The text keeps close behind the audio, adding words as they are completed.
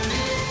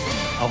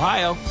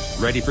Ohio,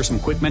 ready for some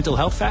quick mental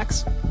health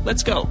facts?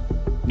 Let's go.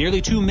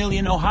 Nearly 2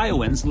 million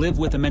Ohioans live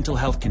with a mental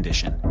health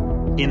condition.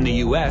 In the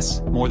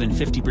U.S., more than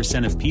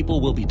 50% of people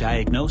will be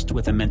diagnosed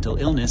with a mental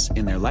illness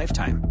in their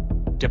lifetime.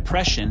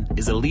 Depression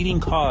is a leading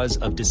cause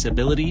of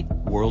disability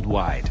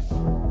worldwide.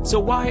 So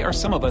why are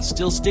some of us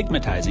still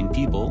stigmatizing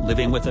people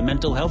living with a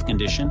mental health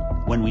condition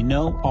when we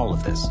know all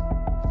of this?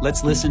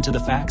 Let's listen to the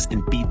facts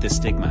and beat the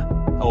stigma.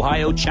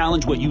 Ohio,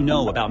 challenge what you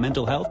know about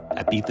mental health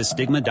at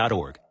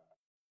beatthestigma.org.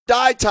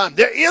 Die time.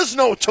 There is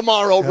no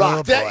tomorrow,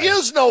 Rock. Boy. There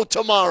is no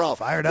tomorrow.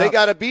 Fired up. They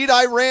got to beat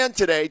Iran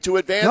today to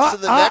advance to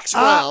the next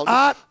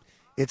round.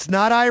 It's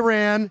not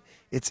Iran.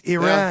 It's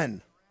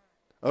Iran.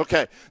 Yeah.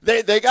 Okay.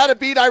 They got to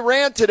beat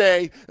Iran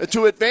today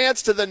to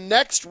advance to the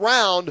next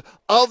round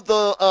of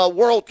the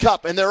World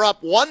Cup, and they're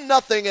up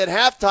 1-0 at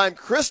halftime.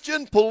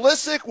 Christian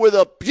Pulisic with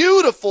a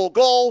beautiful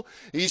goal.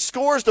 He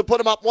scores to put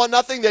them up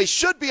 1-0. They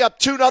should be up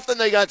 2-0.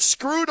 They got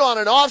screwed on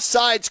an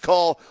offsides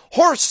call.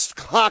 Horse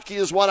hockey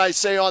is what I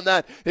say on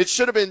that. It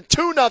should have been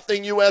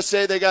 2-0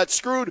 USA. They got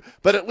screwed,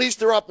 but at least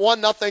they're up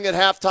 1-0 at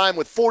halftime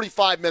with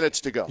 45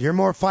 minutes to go. You're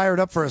more fired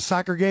up for a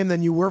soccer game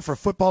than you were for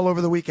football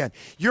over the weekend.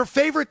 Your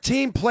favorite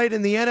team played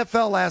in the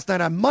NFL last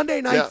night on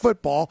Monday Night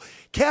Football.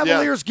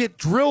 Cavaliers get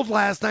drilled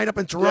last night up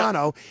in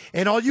Toronto,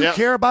 and all you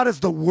care about is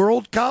the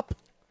World Cup?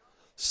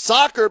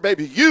 Soccer,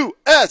 baby.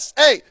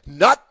 USA.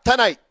 Not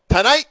tonight.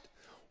 Tonight,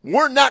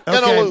 we're not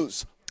going to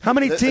lose. How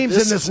many teams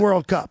in this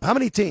World Cup? How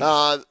many teams?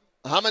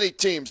 How many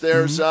teams?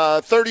 There's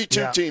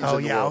 32 teams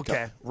in the World Cup.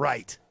 Okay.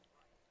 Right.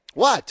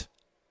 What?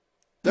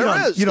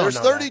 There's know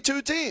 32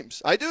 that. teams.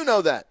 I do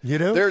know that. You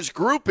do? There's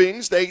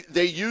groupings.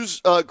 They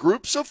use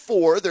groups of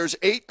 4. There's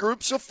 8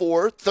 groups of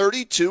 4,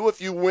 32.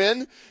 If you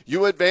win,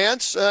 you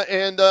advance,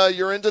 and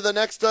you're into the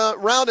next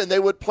round. And they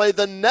would play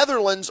the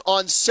Netherlands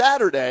on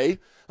Saturday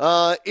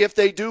if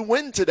they do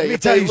win today. Let me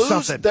if tell they you lose,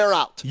 something. they're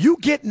out. You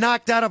get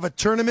knocked out of a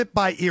tournament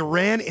by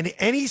Iran in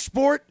any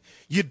sport,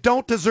 you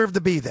don't deserve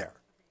to be there.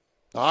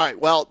 All right.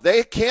 Well,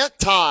 they can't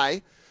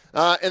tie.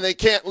 And they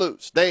can't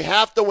lose. They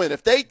have to win.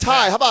 If they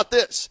tie, how about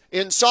this?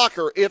 In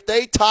soccer, if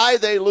they tie,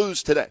 they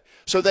lose today.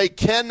 So they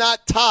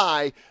cannot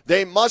tie.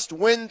 They must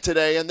win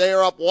today, and they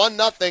are up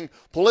 1-0.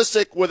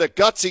 Pulisic with a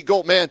gutsy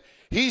goal. Man,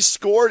 he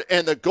scored,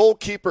 and the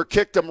goalkeeper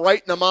kicked him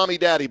right in the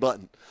mommy-daddy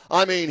button.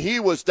 I mean,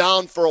 he was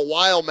down for a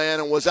while, man,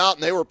 and was out,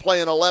 and they were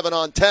playing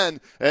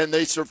 11-on-10, and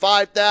they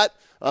survived that.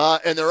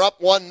 And they're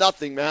up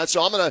 1-0, man.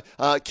 So I'm going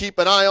to keep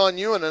an eye on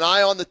you and an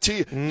eye on the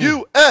team.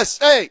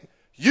 USA!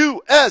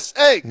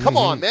 USA! Come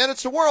on, man.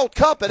 It's the World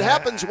Cup. It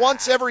happens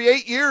once every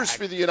 8 years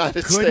for the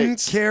United States.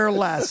 Couldn't care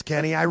less,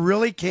 Kenny. I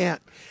really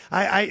can't.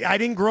 I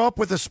didn't grow up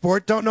with the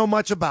sport, don't know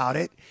much about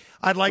it.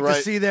 I'd like to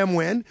see them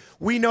win.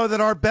 We know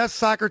that our best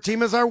soccer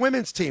team is our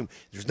women's team.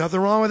 There's nothing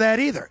wrong with that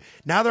either.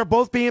 Now they're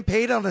both being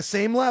paid on the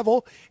same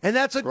level, and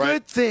that's a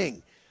good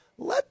thing.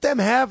 Let them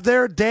have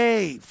their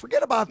day.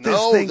 Forget about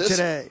this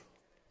today.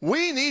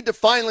 We need to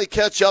finally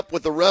catch up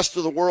with the rest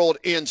of the world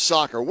in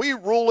soccer. We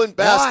rule in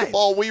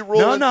basketball. We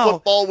rule in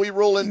football. We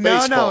rule in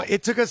baseball. No.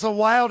 It took us a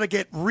while to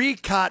get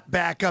recaught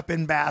back up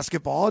in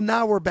basketball, and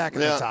now we're back at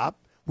the top,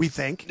 we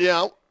think.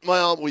 Yeah,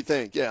 well, we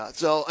think, yeah.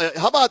 So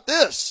how about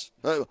this?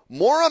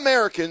 More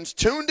Americans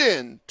tuned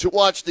in to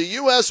watch the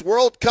U.S.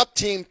 World Cup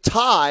team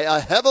tie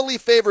a heavily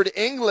favored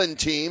England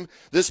team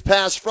this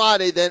past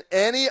Friday than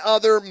any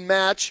other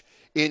match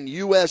in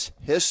U.S.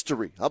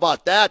 history. How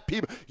about that,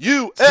 people?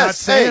 USA. Not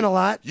saying a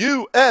lot.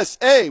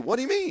 USA. What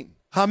do you mean?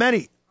 How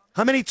many?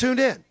 How many tuned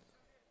in?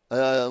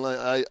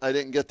 I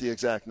didn't get the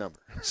exact number.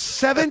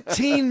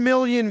 17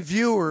 million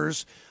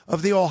viewers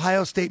of the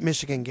Ohio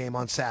State-Michigan game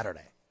on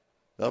Saturday.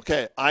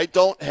 Okay, I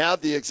don't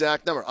have the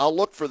exact number. I'll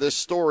look for this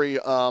story.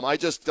 I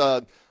took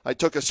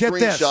a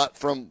screenshot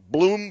from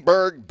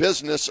Bloomberg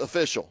Business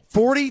Official.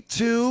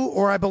 42,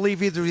 or I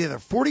believe either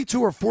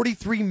 42 or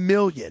 43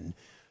 million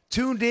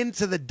tuned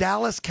into the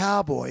Dallas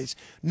Cowboys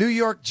New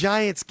York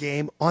Giants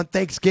game on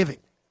Thanksgiving.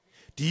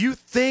 Do you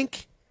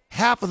think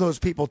half of those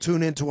people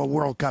tune into a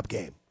World Cup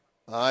game?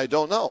 I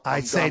don't know.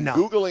 I'm no.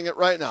 Googling it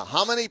right now.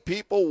 How many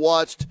people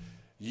watched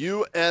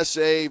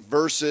USA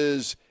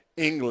versus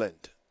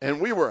England? And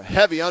we were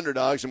heavy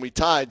underdogs, and we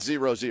tied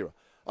 0-0.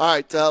 All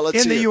right,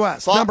 let's see. In the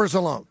U.S., numbers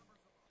alone.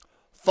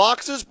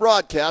 Fox's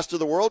broadcast of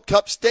the World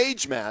Cup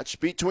stage match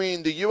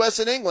between the U.S.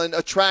 and England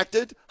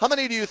attracted, how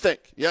many do you think?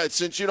 Yeah,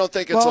 since you don't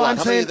think it's a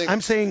lot.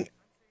 I'm saying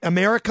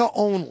America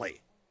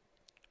only.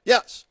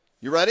 Yes.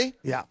 You ready?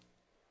 Yeah.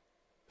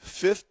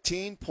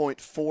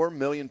 15.4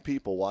 million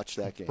people watched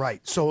that game.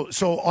 Right. So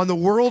on the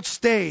world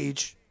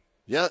stage,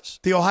 yes,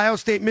 the Ohio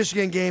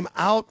State-Michigan game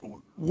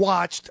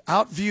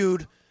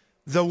outviewed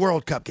the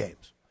World Cup games.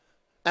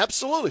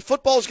 Absolutely.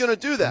 Football's going to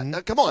do that.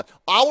 Now, come on.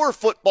 Our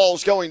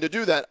football's going to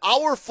do that.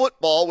 Our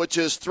football, which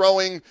is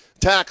throwing,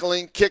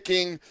 tackling,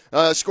 kicking,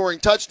 scoring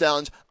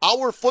touchdowns,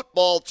 our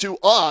football to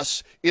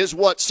us is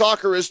what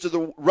soccer is to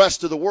the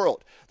rest of the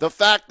world. The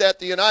fact that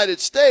the United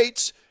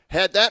States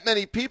had that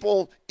many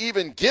people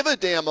even give a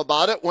damn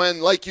about it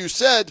when, like you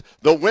said,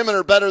 the women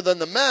are better than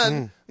the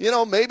men.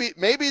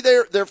 Maybe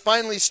they're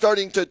finally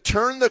starting to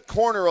turn the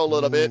corner a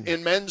little bit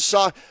in men's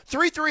soccer.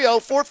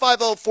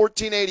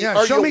 330-450-1480. Yeah,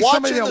 are show you me watching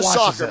somebody the that watches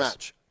soccer this.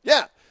 match?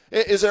 Yeah.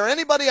 Is there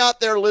anybody out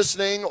there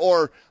listening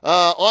or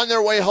on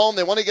their way home?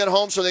 They want to get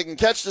home so they can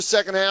catch the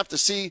second half to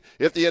see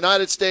if the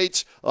United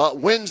States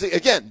wins.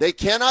 Again, they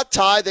cannot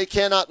tie. They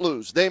cannot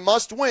lose. They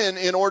must win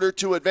in order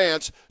to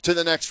advance to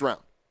the next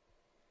round.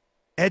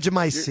 Edge of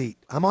my seat.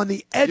 I'm on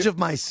the edge of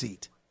my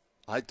seat.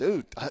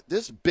 This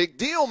is a big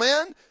deal,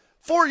 man.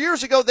 4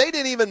 years ago, they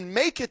didn't even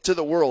make it to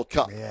the World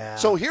Cup. Yeah.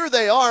 So here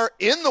they are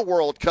in the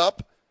World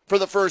Cup for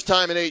the first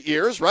time in 8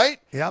 years, right?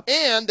 Yep.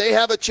 And they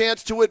have a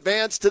chance to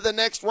advance to the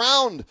next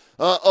round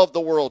of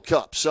the World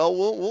Cup.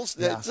 So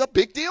it's a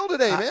big deal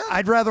today, man.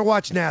 I'd rather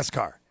watch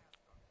NASCAR.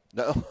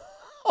 No.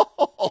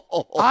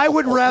 I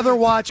would rather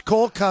watch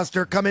Cole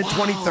Custer come in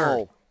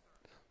 23rd.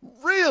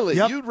 Really?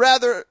 Yep. You'd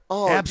rather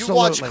you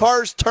watch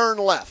cars turn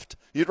left.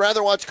 You'd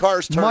rather watch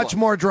cars turn Much left.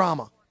 more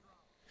drama.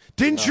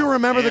 Didn't you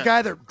remember the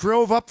guy that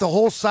drove up the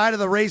whole side of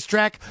the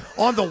racetrack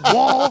on the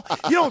wall?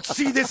 You don't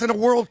see this in a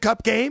World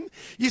Cup game.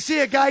 You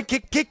see a guy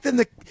kicked in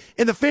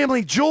the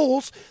family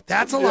jewels.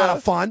 That's a lot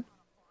of fun.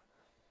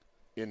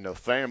 In the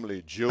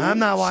family jewels. I'm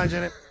not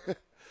watching it.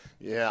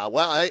 Yeah,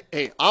 well,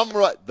 hey, I'm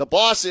right. The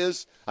boss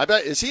is. I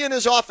bet. Is he in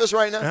his office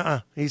right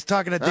now? He's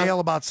talking to Dale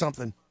about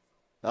something.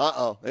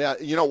 Yeah,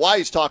 you know why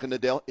he's talking to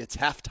Dale? It's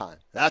halftime.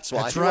 That's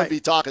why. That's He right. wouldn't be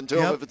talking to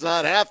him Yep. if it's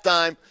not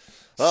halftime.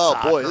 Oh,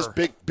 Soccer. boy, this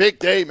big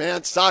day,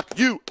 man. Soccer.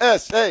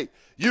 USA.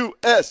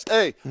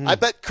 I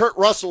bet Kurt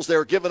Russell's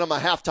there giving him a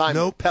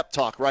halftime pep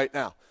talk right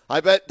now.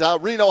 I bet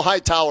Reno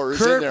Hightower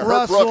is in there. Kurt Herb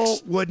Russell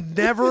Brooks. would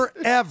never,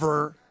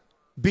 ever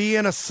be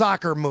in a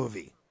soccer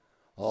movie.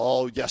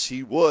 Oh, yes,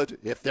 he would.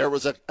 If there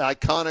was an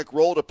iconic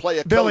role to play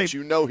a Billy, coach,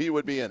 you know he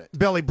would be in it.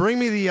 Billy, bring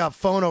me the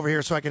phone over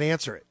here so I can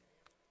answer it.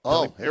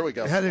 Oh, here we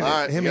go. All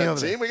right, hit me over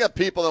see, there. we got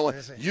people that want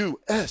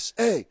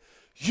USA.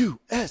 Yeah.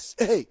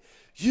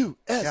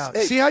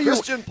 See how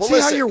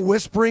you're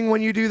whispering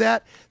when you do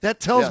that? That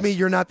tells me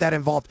you're not that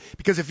involved.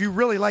 Because if you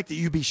really liked it,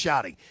 you'd be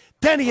shouting.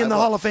 Denny in the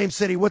Hall of Fame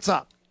City, what's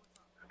up?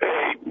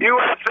 Hey,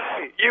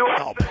 USA.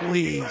 Oh,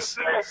 please.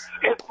 USA.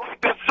 It's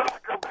like the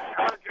soccer,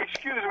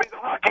 the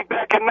hockey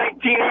back in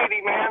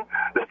 1980, man.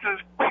 This is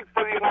big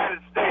for the United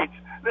States.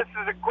 This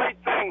is a great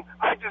thing.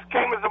 I just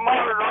came as a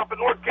monitor up at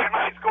North Canton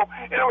High School,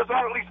 and there was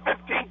on at least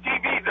 15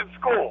 TVs at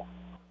school.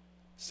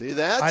 See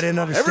that? I didn't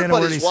understand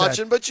Everybody's what he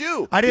watching said. but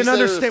you. I didn't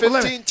He said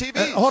understand. 15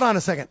 TVs. Hold on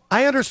a second.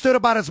 I understood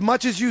about as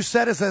much as you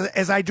said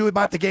as I do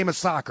about the game of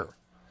soccer.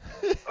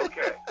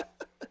 Okay.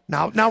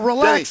 Now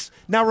relax.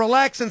 Denny. Now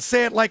relax and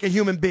say it like a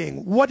human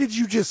being. What did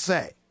you just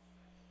say?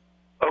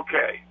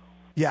 Okay.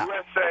 Yeah.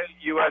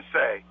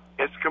 USA.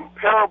 It's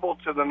comparable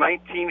to the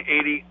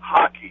 1980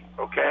 hockey,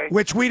 okay?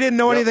 Which we didn't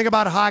know anything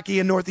about hockey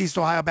in Northeast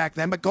Ohio back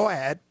then, but go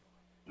ahead.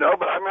 No,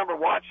 but I remember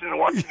watching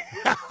right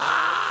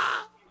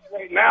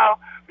now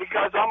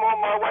because I'm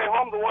on my way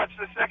home to watch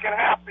the second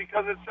half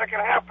because it's second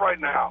half right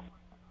now.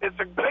 It's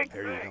a big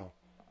thing.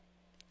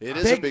 It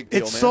is a big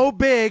deal, It's man. so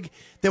big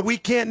that we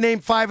can't name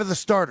 5 of the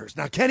starters.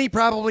 Now, Kenny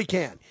probably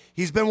can.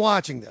 He's been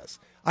watching this.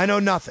 I know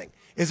nothing.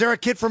 Is there a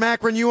kid from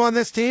Akron U on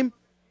this team?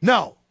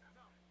 No.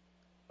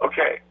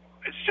 Okay.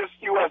 It's just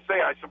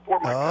USA. I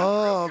support my country.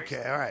 Oh,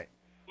 okay. All right.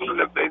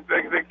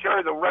 They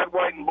carry the red,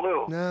 white, and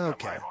blue.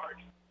 Okay. My heart.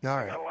 All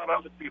right. Got a lot of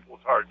other people's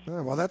hearts. All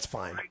right, well, that's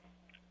fine.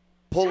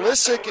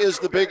 Pulisic is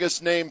the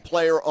biggest name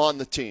player on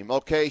the team,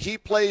 okay? He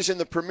plays in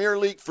the Premier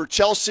League for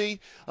Chelsea.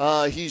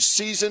 He's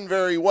seasoned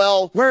very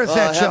well. Where is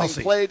that having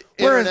Chelsea? Played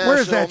Where is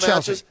international that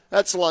Chelsea? matches.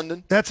 That's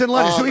London. That's in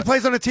London. So he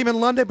plays on a team in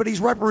London, but he's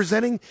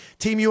representing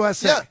Team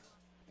USA. Yeah,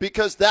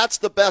 because that's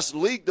the best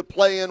league to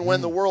play in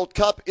when the World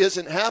Cup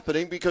isn't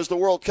happening because the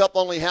World Cup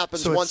only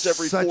happens So once it's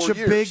every 4 years. such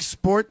a big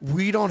sport.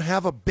 We don't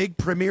have a big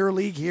Premier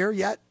League here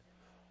yet?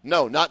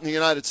 No, not in the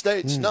United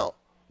States, no.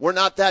 We're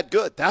not that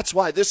good. That's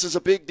why this is a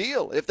big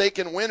deal. If they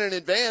can win and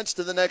advance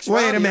to the next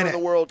round here in the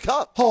World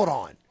Cup. Hold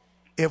on.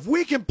 If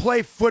we can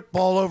play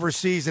football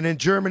overseas and in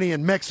Germany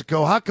and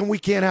Mexico, how come we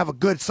can't have a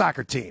good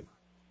soccer team?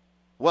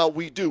 Well,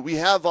 we do. We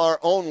have our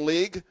own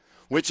league,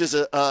 which is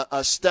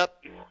a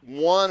step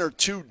 1 or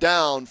 2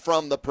 down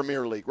from the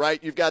Premier League,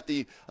 right? You've got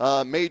the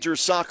Major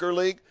Soccer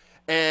League,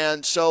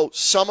 and so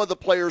some of the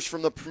players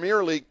from the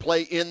Premier League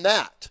play in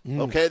that,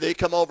 okay? They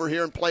come over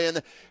here and play in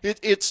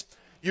it's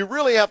you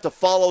really have to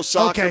follow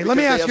soccer Okay, let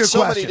me because ask they have you a so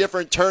question. many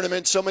different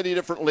tournaments, so many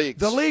different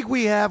leagues. The league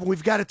we have,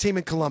 we've got a team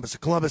in Columbus, a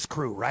Columbus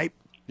Crew, right?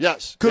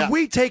 Yes. Could yeah.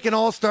 we take an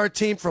all-star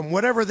team from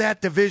whatever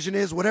that division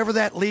is, whatever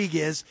that league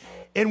is,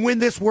 and win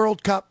this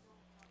World Cup?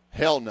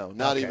 Hell no,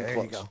 not Okay, even there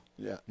close. you go.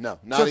 Yeah, no,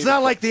 not So it's even not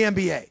close. like the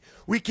NBA.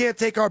 We can't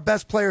take our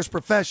best players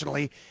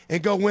professionally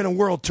and go win a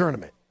world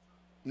tournament.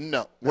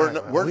 No, we're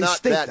right, we're we not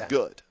stink that then.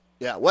 good.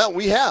 Yeah, well,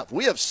 we have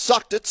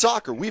sucked at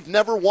soccer. We've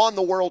never won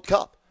the World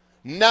Cup.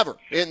 Never.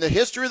 In the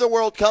history of the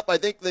World Cup, I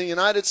think the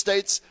United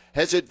States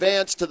has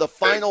advanced to the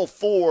Final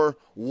Four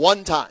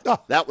one time. Oh.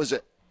 That was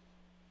it.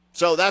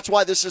 So that's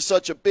why this is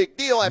such a big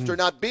deal after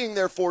not being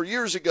there 4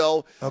 years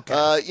ago.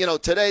 Okay.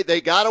 Today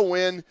they got to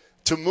win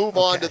to move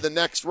on to the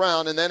next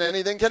round, and then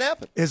anything can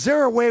happen. Is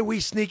there a way we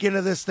sneak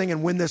into this thing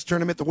and win this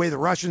tournament the way the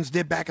Russians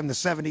did back in the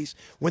 70s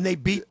when they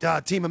beat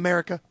Team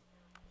America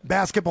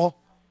basketball?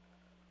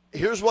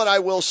 Here's what I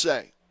will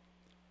say.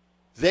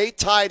 They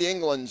tied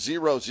England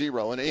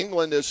 0-0, and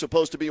England is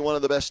supposed to be one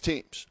of the best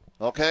teams.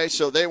 Okay,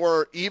 so they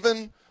were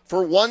even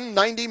for one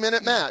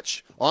 90-minute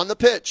match on the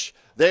pitch.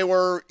 They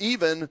were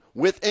even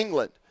with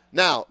England.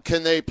 Now,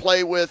 can they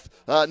play with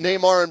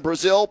Neymar in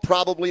Brazil?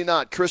 Probably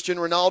not.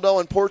 Cristiano Ronaldo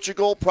in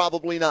Portugal?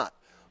 Probably not.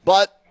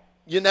 But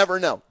you never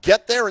know.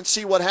 Get there and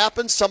see what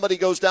happens. Somebody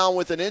goes down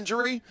with an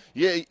injury.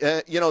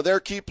 Their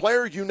key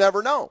player, you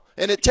never know.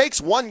 And it takes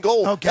one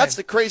goal. Okay. That's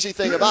the crazy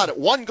thing about it.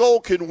 One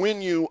goal can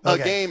win you a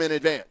game in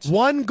advance.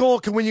 One goal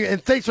can win you,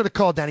 and thanks for the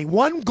call, Danny.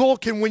 One goal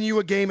can win you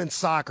a game in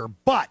soccer,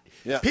 but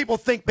people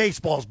think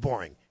baseball's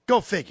boring.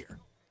 Go figure.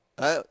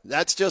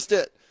 That's just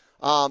it.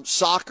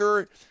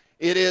 Soccer,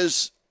 it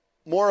is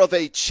more of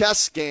a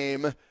chess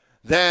game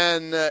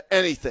than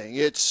anything.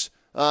 It's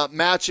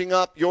matching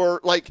up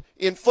like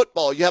in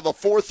football, you have a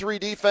 4-3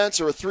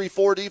 defense or a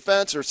 3-4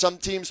 defense, or some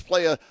teams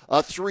play a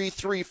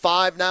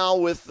 3-3-5 now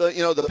with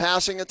the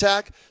passing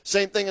attack.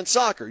 Same thing in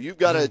soccer. You've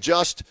got to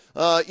adjust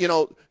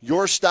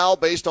your style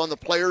based on the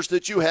players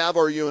that you have.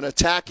 Are you an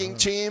attacking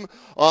team?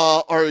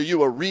 Are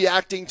you a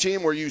reacting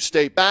team where you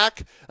stay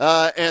back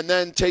and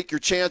then take your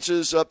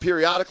chances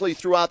periodically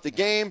throughout the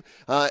game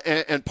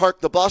and park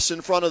the bus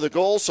in front of the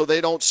goal so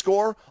they don't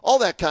score? All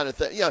that kind of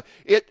thing. Yeah,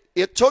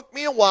 it took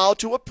me a while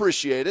to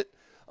appreciate it.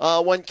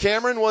 When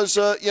Cameron was,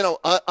 a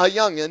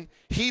youngin',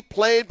 he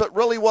played but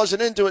really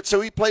wasn't into it,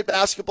 so he played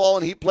basketball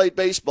and he played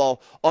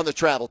baseball on the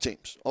travel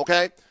teams,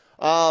 okay?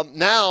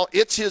 Now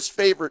it's his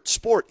favorite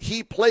sport.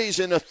 He plays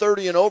in a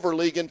 30 and over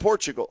league in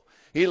Portugal.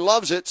 He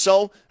loves it.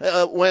 So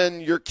when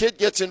your kid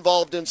gets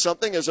involved in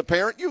something, as a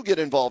parent, you get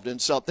involved in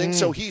something.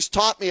 So he's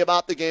taught me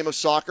about the game of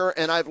soccer,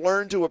 and I've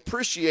learned to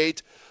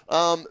appreciate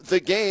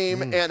the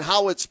game and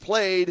how it's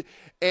played.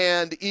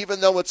 And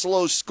even though it's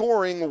low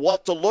scoring,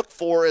 what to look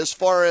for as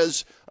far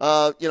as,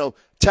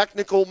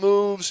 technical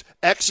moves,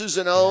 X's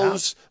and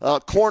O's,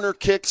 corner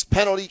kicks,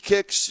 penalty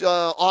kicks,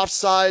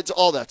 offsides,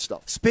 all that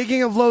stuff.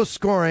 Speaking of low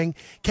scoring,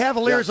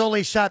 Cavaliers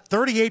only shot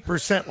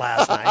 38%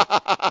 last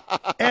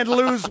night and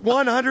lose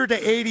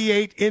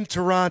 100-88 in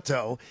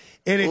Toronto.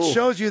 And it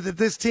shows you that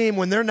this team,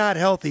 when they're not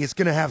healthy, is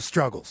going to have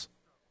struggles.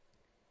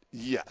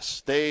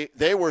 Yes.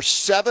 They were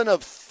 7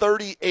 of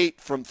 38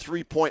 from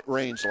three-point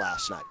range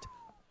last night.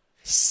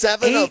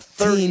 7 of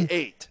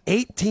 38.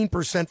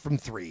 18% from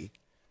three,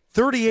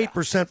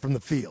 38% from the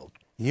field.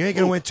 You ain't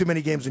going to win too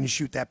many games when you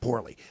shoot that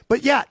poorly.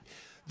 But yet,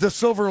 the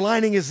silver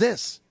lining is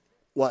this.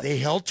 What? They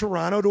held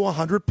Toronto to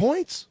 100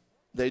 points.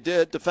 They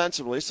did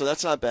defensively, so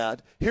that's not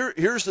bad.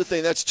 Here's the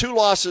thing. That's 2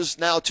 losses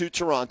now to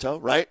Toronto,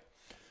 right?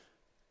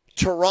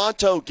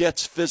 Toronto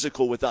gets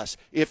physical with us.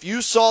 If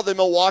you saw the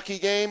Milwaukee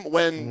game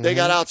when they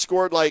got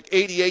outscored like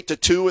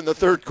 88-2 in the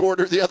third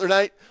quarter the other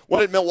night,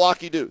 what did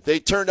Milwaukee do? They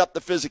turned up the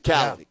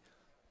physicality. Yeah.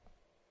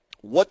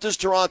 What does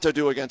Toronto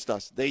do against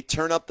us? They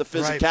turn up the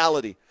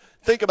physicality. Right.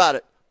 Think about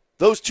it.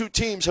 Those two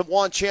teams have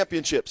won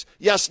championships.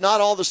 Yes, not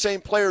all the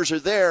same players are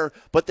there,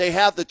 but they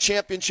have the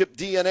championship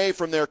DNA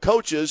from their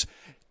coaches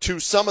to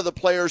some of the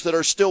players that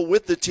are still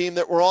with the team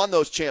that were on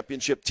those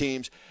championship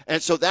teams.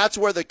 And so that's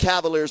where the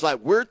Cavaliers,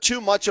 we're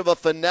too much of a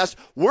finesse.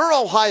 We're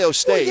Ohio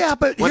State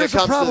but when it here's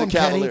comes the problem, to the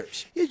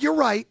Cavaliers. Kenny.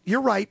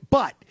 You're right.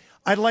 But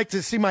I'd like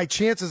to see my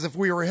chances if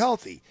we were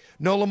healthy.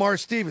 No Lamar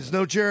Stevens,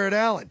 no Jared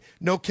Allen,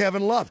 no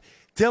Kevin Love.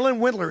 Dylan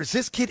Windler, is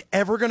this kid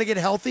ever going to get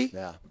healthy?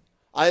 Yeah.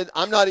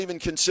 I'm not even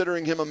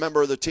considering him a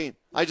member of the team.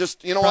 I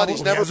just, what?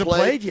 He's never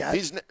played yet.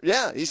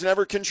 He's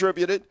never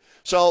contributed.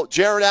 So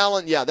Jared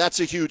Allen, that's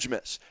a huge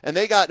miss. And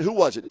they got, who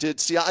was it?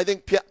 I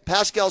think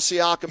Pascal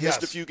Siakam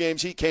missed a few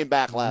games. He came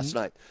back last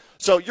night.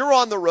 So you're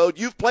on the road.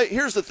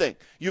 Here's the thing.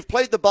 You've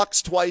played the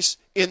Bucks twice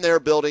in their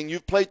building.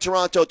 You've played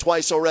Toronto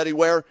twice already.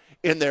 Where?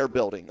 In their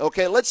building.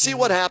 Okay, let's see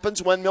what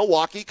happens when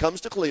Milwaukee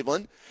comes to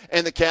Cleveland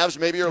and the Cavs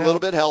maybe are a little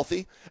bit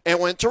healthy, and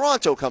when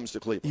Toronto comes to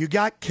Cleveland. You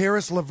got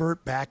Karis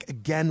LeVert back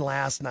again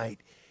last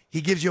night. He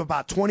gives you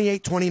about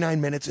 28,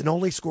 29 minutes and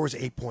only scores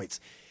 8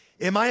 points.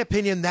 In my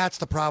opinion, that's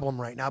the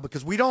problem right now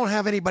because we don't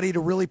have anybody to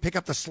really pick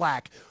up the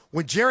slack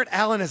when Jarrett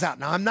Allen is out.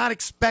 Now, I'm not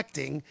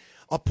expecting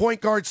a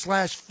point guard /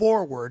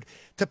 forward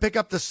to pick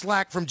up the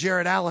slack from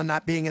Jarrett Allen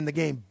not being in the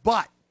game,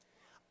 but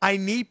I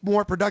need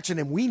more production,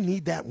 and we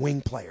need that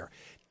wing player.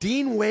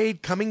 Dean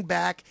Wade coming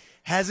back,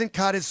 hasn't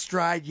caught his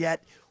stride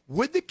yet.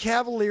 Would the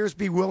Cavaliers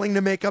be willing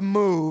to make a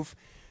move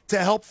to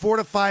help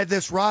fortify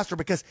this roster?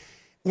 Because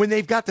when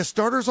they've got the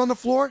starters on the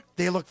floor,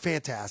 they look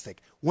fantastic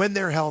when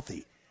they're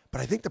healthy.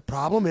 But I think the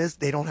problem is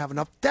they don't have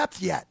enough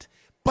depth yet.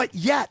 But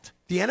yet,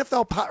 the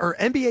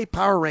NBA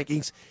Power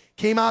Rankings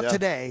came out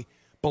today.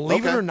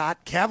 Believe it or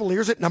not,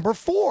 Cavaliers at number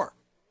 4.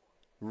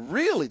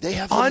 Really? They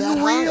have them that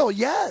Unreal, high?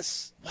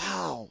 yes.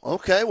 Wow.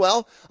 Okay.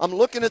 Well, I'm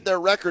looking at their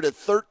record at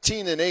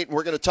 13-8, and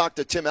we're going to talk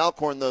to Tim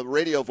Alcorn, the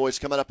radio voice,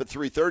 coming up at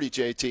 3:30.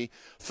 JT,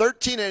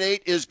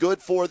 13-8 is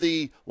good for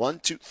the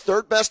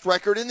third best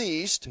record in the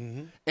East,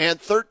 and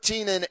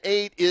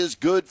 13-8 is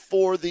good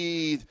for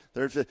the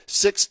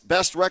sixth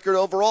best record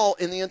overall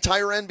in the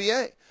entire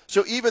NBA.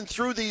 So even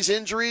through these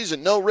injuries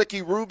and no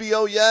Ricky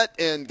Rubio yet,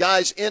 and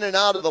guys in and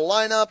out of the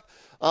lineup,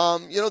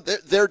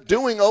 they're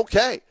doing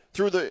okay.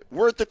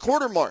 We're at the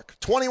quarter mark.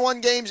 21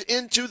 games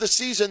into the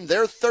season,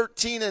 they're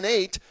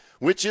 13-8,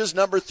 which is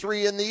number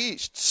 3 in the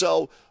East.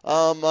 So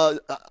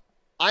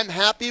I'm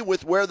happy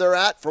with where they're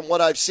at from what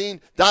I've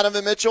seen.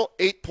 Donovan Mitchell,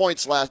 8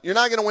 points last. You're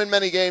not going to win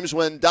many games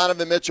when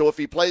Donovan Mitchell, if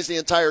he plays the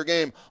entire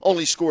game,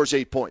 only scores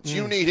 8 points.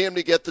 You need him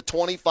to get to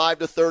 25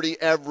 to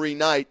 30 every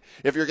night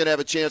if you're going to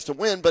have a chance to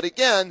win. But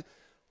again,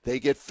 they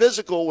get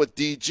physical with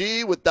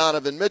DG, with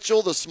Donovan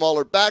Mitchell, the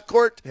smaller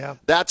backcourt. Yeah.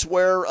 That's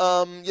where,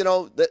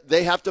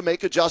 they have to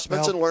make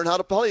adjustments and learn how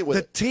to play with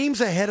it. The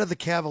teams ahead of the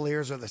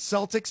Cavaliers are the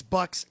Celtics,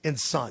 Bucks, and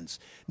Suns.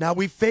 Now,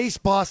 we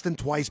faced Boston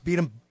twice, beat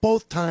them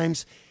both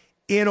times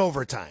in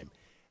overtime.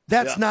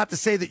 That's not to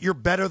say that you're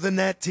better than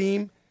that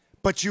team,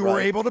 but you were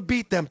able to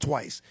beat them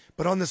twice.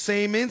 But on the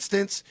same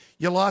instance,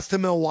 you lost to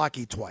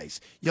Milwaukee twice.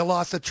 You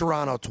lost to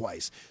Toronto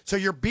twice. So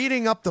you're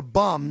beating up the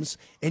bums,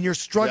 and you're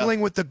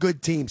struggling with the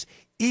good teams,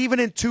 even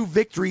in 2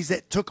 victories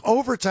that took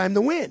overtime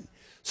to win.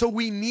 So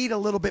we need a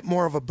little bit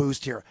more of a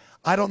boost here.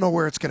 I don't know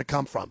where it's going to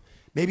come from.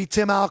 Maybe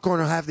Tim Alcorn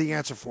will have the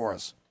answer for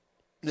us.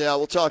 Yeah,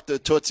 we'll talk to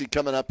Tootsie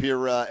coming up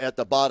here at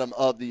the bottom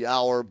of the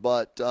hour,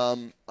 but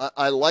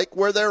I like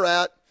where they're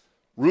at.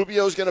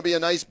 Rubio's going to be a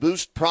nice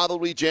boost,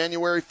 probably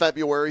January,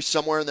 February,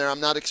 somewhere in there.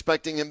 I'm not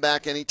expecting him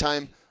back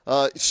anytime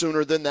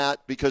sooner than that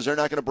because they're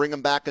not going to bring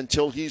him back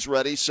until he's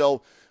ready.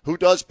 So who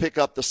does pick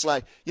up the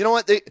slack? You know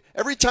what?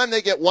 Every time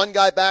they get one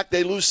guy back,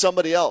 they lose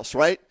somebody else,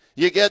 right?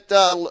 You get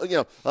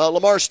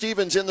Lamar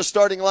Stevens in the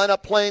starting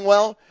lineup playing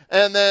well,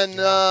 and then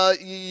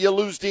you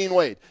lose Dean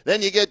Wade.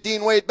 Then you get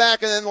Dean Wade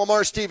back, and then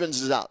Lamar Stevens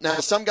is out. Now,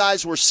 some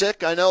guys were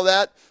sick, I know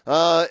that,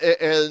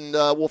 and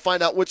we'll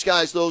find out which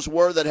guys those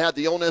were that had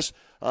the illness.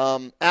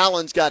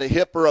 Allen's got a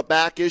hip or a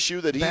back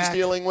issue that he's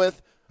dealing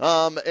with.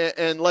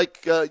 And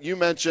like you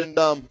mentioned,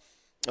 what's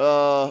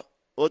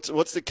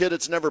the kid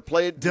that's never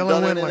played?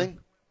 Dylan Windler.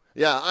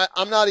 Yeah,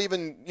 I'm not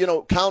even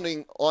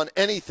counting on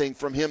anything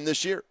from him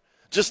this year.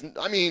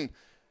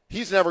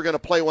 He's never going to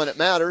play when it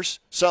matters,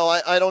 so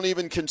I don't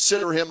even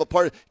consider him a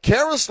part of it.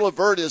 Karis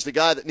LeVert is the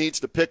guy that needs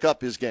to pick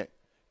up his game.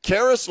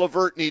 Karis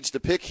LeVert needs to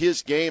pick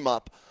his game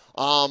up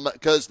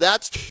because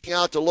that's turning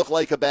out to look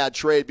like a bad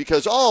trade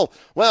because,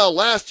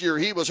 last year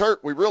he was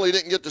hurt. We really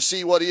didn't get to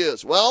see what he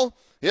is. Well,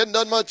 he hadn't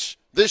done much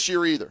this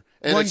year either,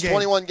 and it's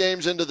 21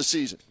 games into the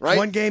season, right?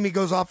 One game he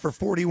goes off for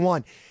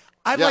 41.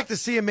 I'd like to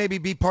see him maybe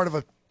be part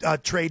of a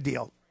trade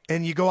deal,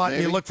 and you go out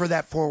and you look for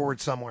that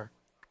forward somewhere.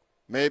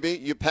 Maybe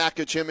you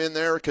package him in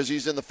there because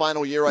he's in the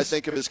final year, I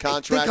think, of his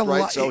contract,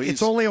 right? So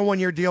it's only a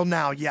one-year deal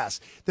now,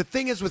 yes. The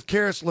thing is with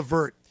Karis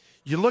LeVert,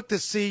 you look to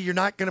see you're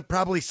not going to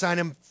probably sign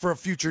him for a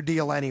future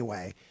deal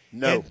anyway.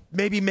 No. And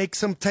maybe make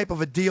some type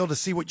of a deal to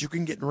see what you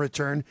can get in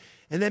return.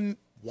 And then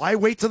why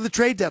wait till the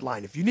trade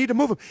deadline if you need to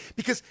move him?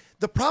 Because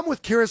the problem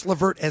with Karis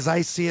LeVert, as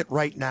I see it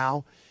right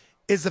now,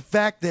 is the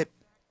fact that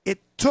it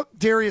took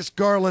Darius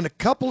Garland a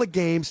couple of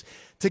games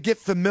to get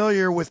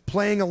familiar with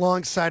playing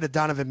alongside of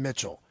Donovan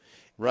Mitchell.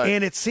 Right.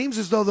 And it seems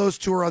as though those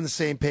two are on the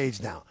same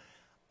page now.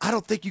 I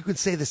don't think you can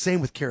say the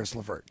same with Karis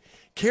LeVert.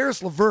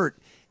 Karis LeVert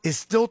is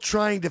still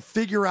trying to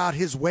figure out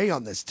his way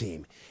on this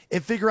team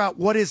and figure out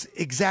what his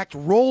exact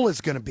role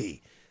is going to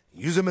be.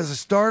 Use him as a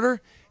starter?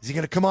 Is he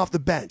going to come off the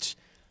bench?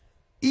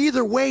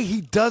 Either way,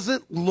 he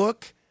doesn't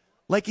look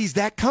like he's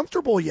that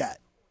comfortable yet.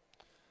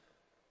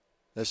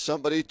 As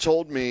somebody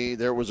told me,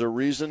 there was a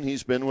reason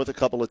he's been with a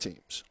couple of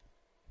teams.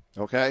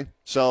 Okay?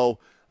 So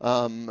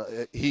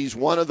he's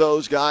one of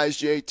those guys,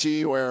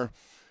 JT, where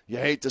you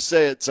hate to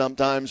say it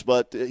sometimes,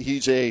 but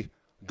he's a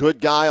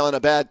good guy on a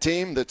bad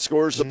team that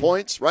scores the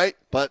points, right?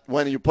 But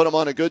when you put him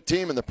on a good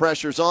team and the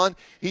pressure's on,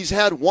 he's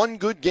had one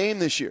good game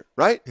this year,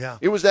 right? Yeah.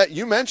 It was that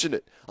you mentioned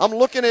it. I'm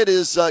looking at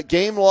his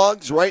game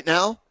logs right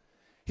now.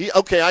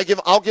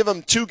 I'll give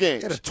him 2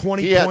 games. He had a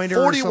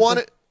 20-pointer or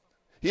something.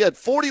 He had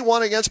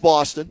 41 against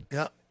Boston,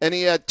 yeah, and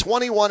he had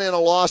 21 in a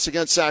loss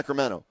against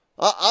Sacramento.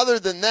 Other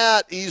than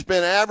that, he's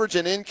been average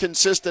and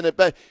inconsistent at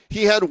best.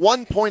 He had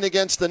 1 point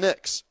against the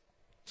Knicks.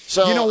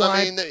 So, you know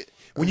what?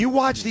 When you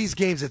watch these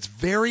games, it's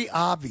very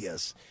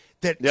obvious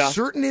that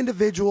certain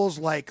individuals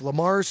like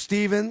Lamar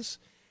Stevens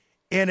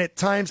and at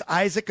times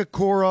Isaac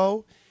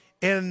Okoro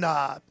and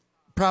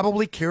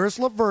probably Karis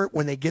LeVert,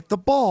 when they get the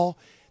ball,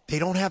 they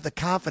don't have the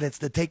confidence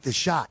to take the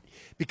shot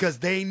because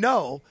they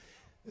know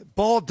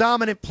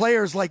ball-dominant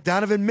players like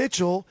Donovan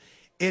Mitchell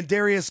and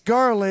Darius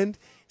Garland,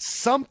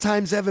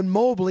 sometimes Evan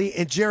Mobley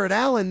and Jared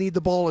Allen need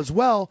the ball as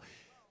well.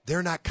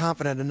 They're not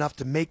confident enough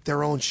to make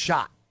their own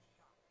shot.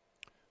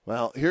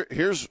 Well,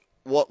 here's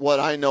what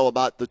I know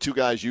about the 2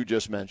 guys you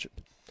just mentioned.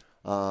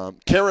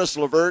 Karis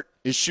LeVert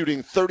is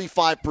shooting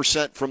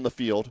 35% from the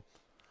field.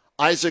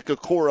 Isaac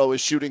Okoro is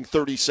shooting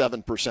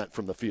 37%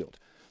 from the field.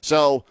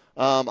 So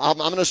I'm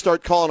going to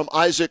start calling him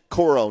Isaac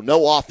Okoro,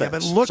 no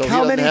offense. Yeah, but look so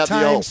how many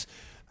times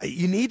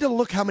you need to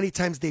look how many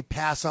times they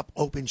pass up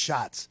open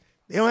shots.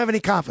 They don't have any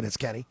confidence,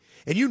 Kenny.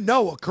 And you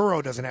know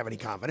Okoro doesn't have any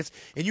confidence.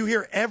 And you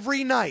hear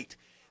every night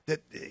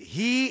that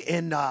he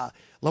and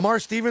Lamar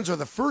Stevens are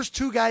the first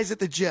two guys at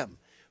the gym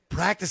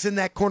practicing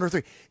that corner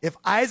three. If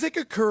Isaac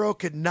Okoro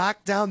could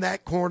knock down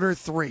that corner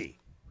three,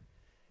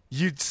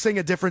 you'd sing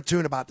a different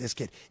tune about this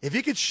kid. If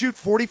he could shoot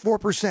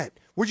 44%,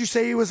 where'd you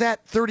say he was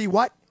at? 30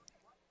 what?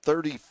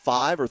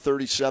 35 or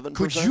 37%.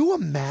 Could you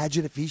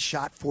imagine if he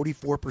shot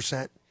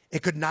 44%?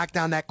 It could knock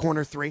down that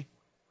corner three?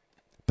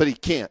 But he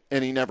can't,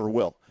 and he never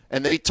will.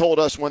 And they told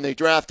us when they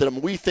drafted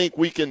him, we think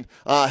we can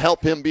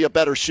help him be a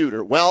better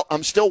shooter. Well,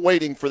 I'm still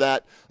waiting for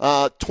that.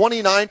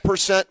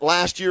 29%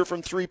 last year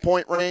from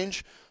three-point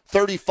range,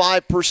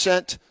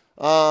 35%.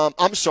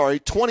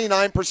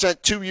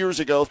 29% 2 years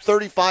ago,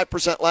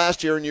 35%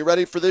 last year. And you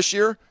ready for this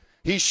year?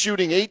 He's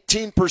shooting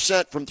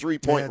 18% from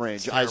three-point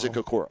range, terrible. Isaac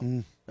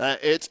Okoro.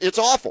 It's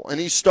awful. And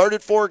he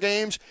started 4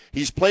 games.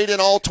 He's played in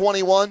all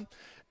 21.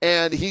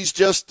 And he's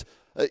just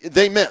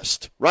they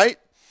missed, right?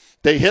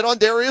 They hit on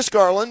Darius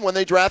Garland when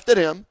they drafted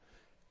him.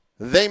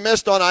 They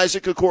missed on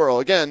Isaac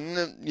Okoro.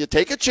 Again, you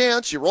take a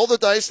chance. You roll the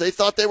dice. They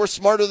thought they were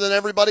smarter than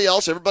everybody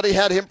else. Everybody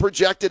had him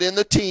projected in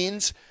the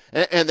teens.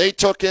 And they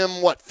took him,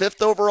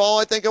 5th overall,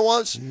 I think it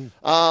was?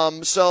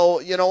 So,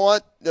 you know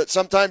what?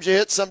 Sometimes you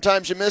hit,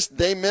 sometimes you miss.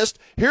 They missed.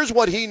 Here's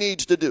what he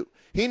needs to do.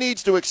 He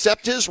needs to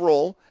accept his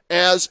role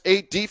as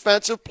a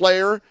defensive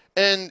player,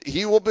 and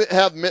he will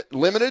have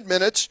limited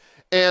minutes.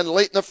 And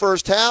late in the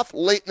first half,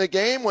 late in the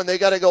game, when they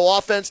got to go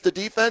offense to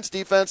defense,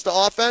 defense to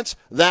offense,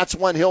 that's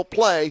when he'll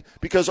play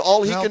because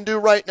all he can do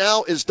right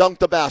now is dunk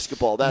the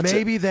basketball. That's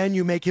maybe it. Then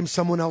you make him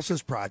someone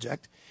else's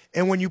project.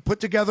 And when you put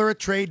together a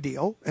trade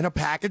deal and a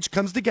package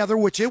comes together,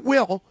 which it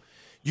will,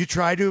 you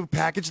try to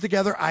package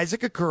together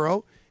Isaac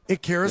Okoro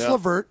and Karis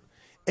LeVert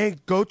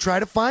and go try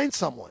to find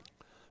someone.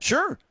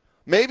 Sure.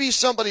 Maybe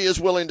somebody is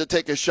willing to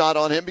take a shot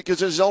on him because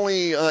he's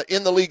only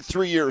in the league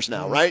 3 years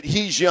now, right?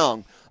 He's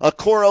young.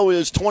 Okoro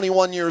is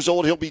 21 years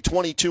old. He'll be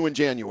 22 in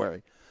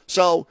January.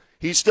 So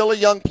he's still a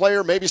young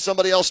player. Maybe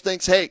somebody else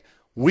thinks, hey,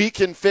 we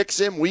can fix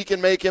him. We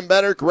can make him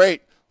better.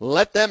 Great.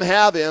 Let them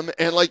have him.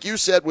 And like you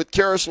said, with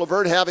Karis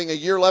LeVert having a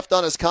year left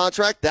on his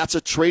contract, that's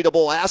a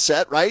tradable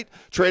asset, right?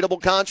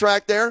 Tradable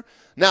contract there.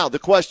 Now, the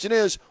question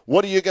is,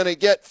 what are you going to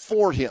get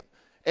for him?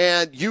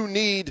 And you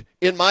need,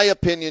 in my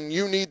opinion,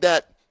 you need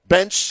that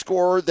bench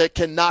scorer that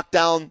can knock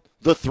down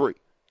the three.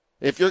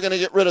 If you're going to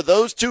get rid of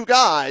those two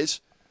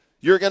guys,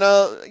 you're going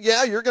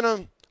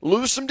to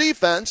lose some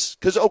defense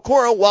because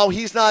Okoro, while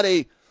he's not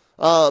a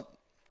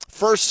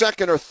first,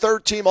 second, or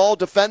third team all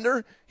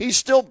defender, he's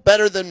still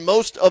better than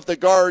most of the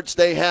guards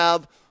they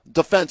have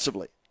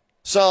defensively.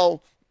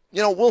 So,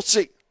 we'll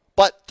see.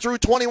 But through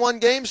 21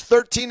 games,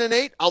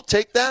 13-8, I'll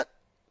take that.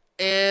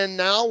 And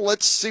now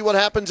let's see what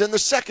happens in the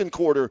second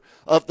quarter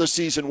of the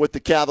season with the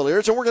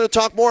Cavaliers. And we're going to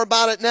talk more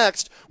about it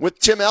next with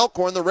Tim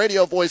Alcorn, the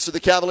radio voice of the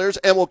Cavaliers.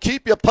 And we'll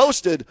keep you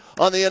posted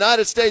on the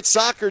United States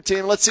soccer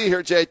team. Let's see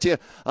here, JT.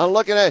 I'm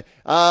looking at,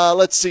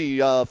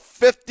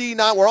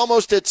 59. We're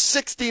almost at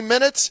 60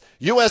 minutes.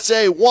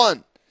 USA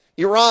 1,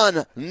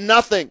 Iran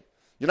nothing.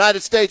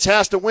 United States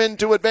has to win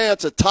to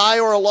advance. A tie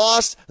or a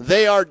loss,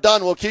 they are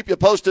done. We'll keep you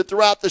posted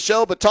throughout the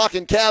show. But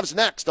talking Cavs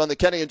next on the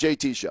Kenny and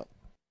JT Show.